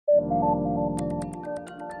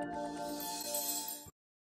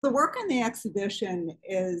The work in the exhibition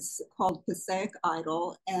is called Passaic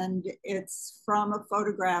Idol, and it's from a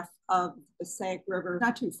photograph of the Passaic River,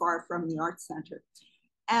 not too far from the Art Center.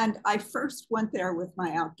 And I first went there with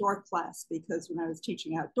my outdoor class because when I was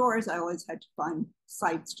teaching outdoors, I always had to find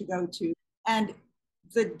sites to go to. And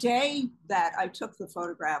the day that I took the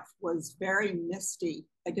photograph was very misty.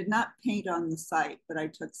 I did not paint on the site, but I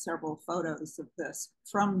took several photos of this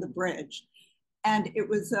from the bridge. And it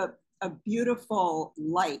was a beautiful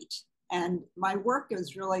light. And my work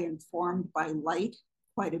is really informed by light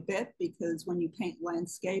quite a bit because when you paint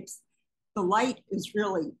landscapes, the light is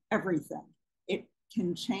really everything. It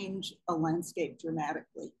can change a landscape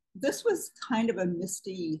dramatically. This was kind of a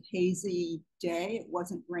misty, hazy day. It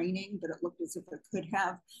wasn't raining, but it looked as if it could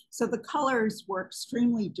have. So the colors were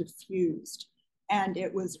extremely diffused. And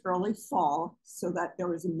it was early fall, so that there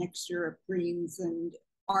was a mixture of greens and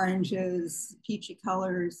oranges, peachy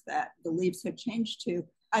colors that the leaves had changed to.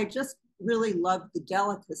 I just really loved the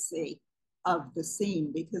delicacy of the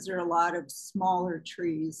scene because there are a lot of smaller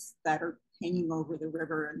trees that are hanging over the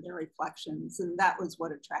river and their reflections, and that was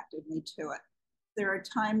what attracted me to it. There are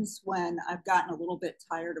times when I've gotten a little bit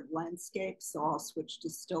tired of landscape, so I'll switch to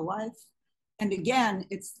still life. And again,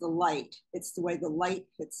 it's the light. It's the way the light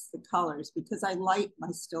hits the colors because I light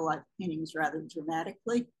my still life paintings rather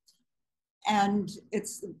dramatically. And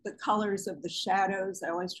it's the colors of the shadows. I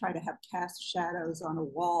always try to have cast shadows on a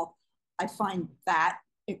wall. I find that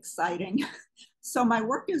exciting. So my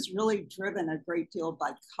work is really driven a great deal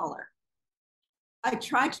by color. I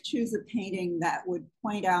tried to choose a painting that would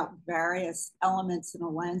point out various elements in a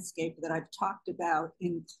landscape that I've talked about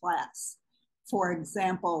in class. For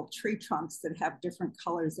example, tree trunks that have different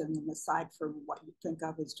colors in them aside from what you think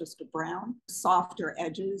of as just a brown, softer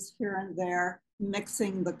edges here and there,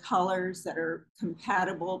 mixing the colors that are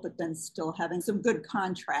compatible, but then still having some good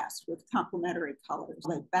contrast with complementary colors.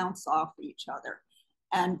 They bounce off each other.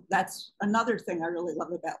 And that's another thing I really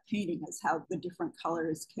love about painting is how the different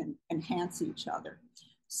colors can enhance each other.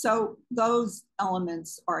 So those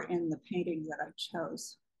elements are in the painting that I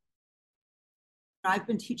chose. I've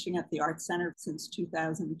been teaching at the Art Center since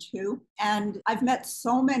 2002, and I've met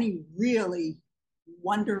so many really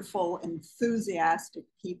wonderful, enthusiastic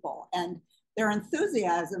people. And their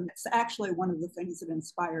enthusiasm is actually one of the things that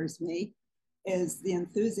inspires me, is the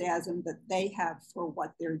enthusiasm that they have for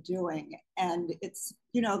what they're doing. And it's,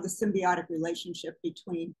 you know, the symbiotic relationship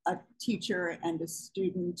between a teacher and a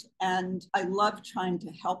student. And I love trying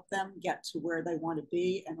to help them get to where they want to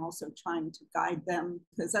be and also trying to guide them,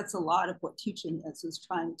 because that's a lot of what teaching is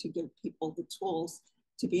trying to give people the tools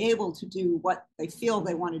to be able to do what they feel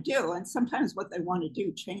they want to do. And sometimes what they want to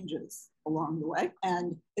do changes along the way.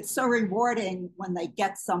 And it's so rewarding when they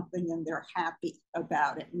get something and they're happy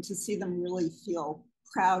about it and to see them really feel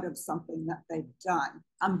proud of something that they've done.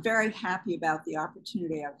 I'm very happy about the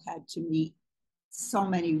opportunity I've had to meet so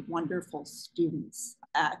many wonderful students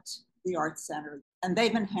at the Art Center, and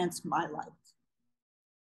they've enhanced my life.